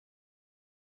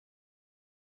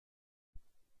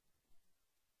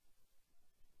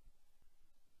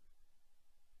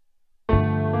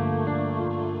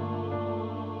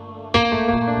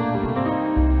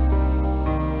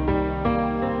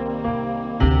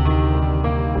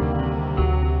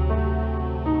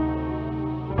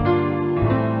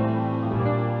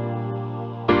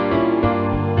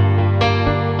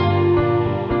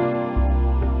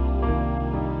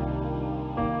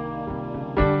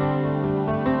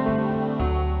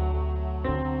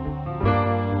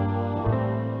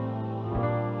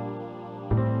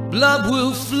blood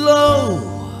will flow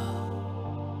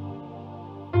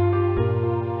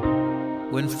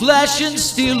when flesh and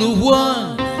steel are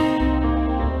one,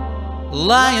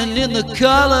 lying in the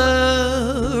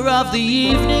color of the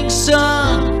evening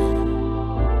sun.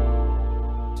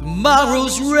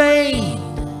 Tomorrow's rain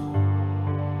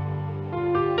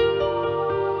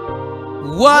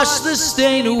wash the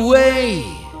stain away.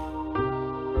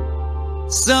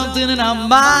 Something in our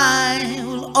mind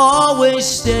will always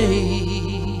stay.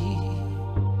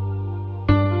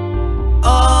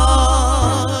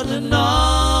 On and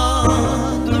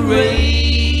on the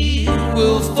rain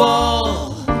will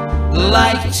fall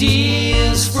like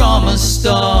tears from a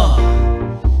star,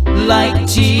 like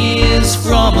tears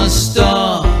from a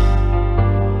star.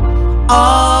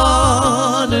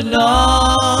 On and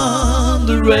on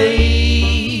the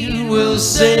rain will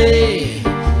say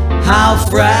how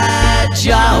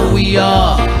fragile we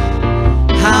are,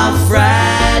 how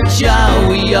fragile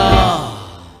we are.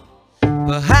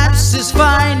 Perhaps this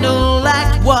final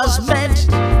act was meant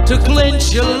to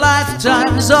clinch a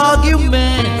lifetime's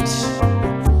argument.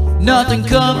 Nothing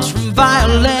comes from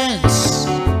violence,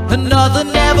 another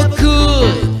never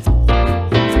could.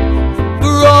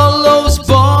 For all those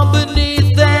born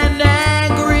beneath an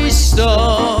angry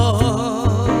star,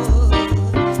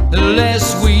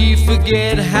 lest we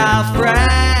forget how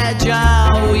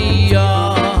fragile we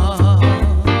are.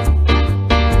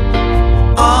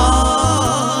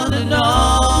 On and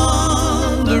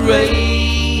on the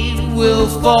rain will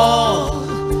fall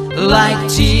like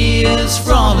tears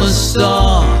from a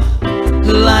star,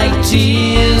 like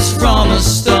tears from a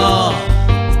star.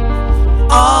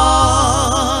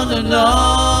 On and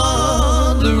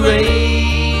on the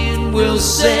rain will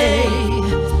say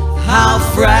how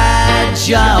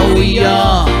fragile we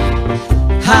are,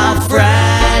 how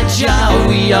fragile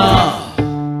we are.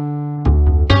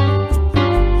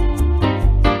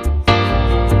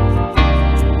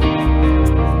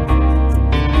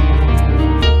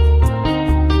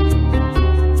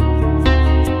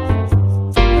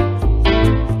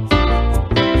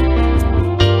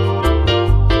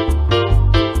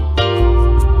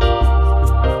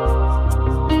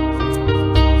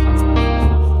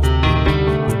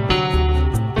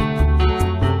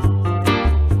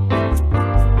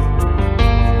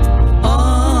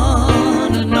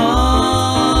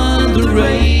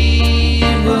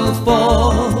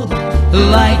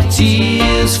 Like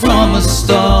tears from a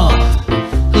star,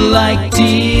 like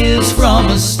tears from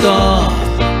a star.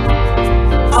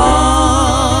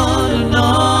 On and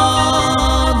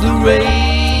on the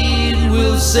rain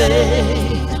will say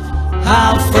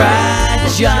how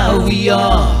fragile we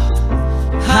are,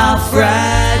 how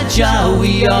fragile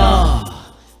we are.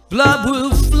 Blood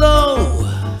will flow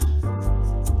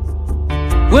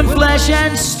when flesh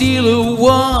and steel are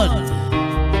one,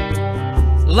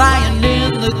 lying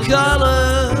in the color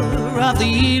of the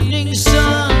evening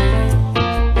sun.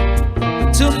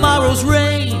 Tomorrow's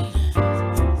rain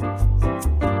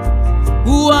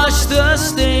wash the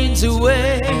stains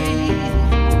away.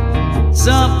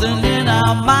 Something in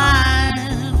our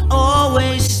mind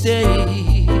always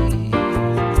stay.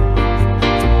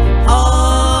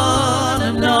 On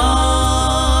and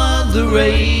on the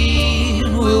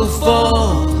rain will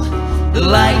fall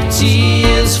like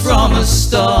tears from a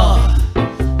star,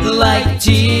 like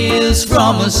tears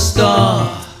from a star.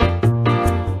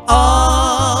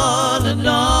 On and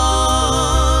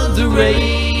on the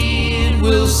rain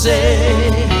will say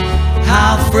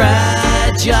how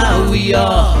fragile we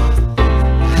are,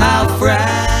 how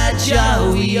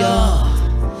fragile we are,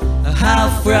 how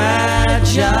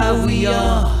fragile we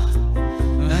are,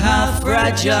 how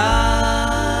fragile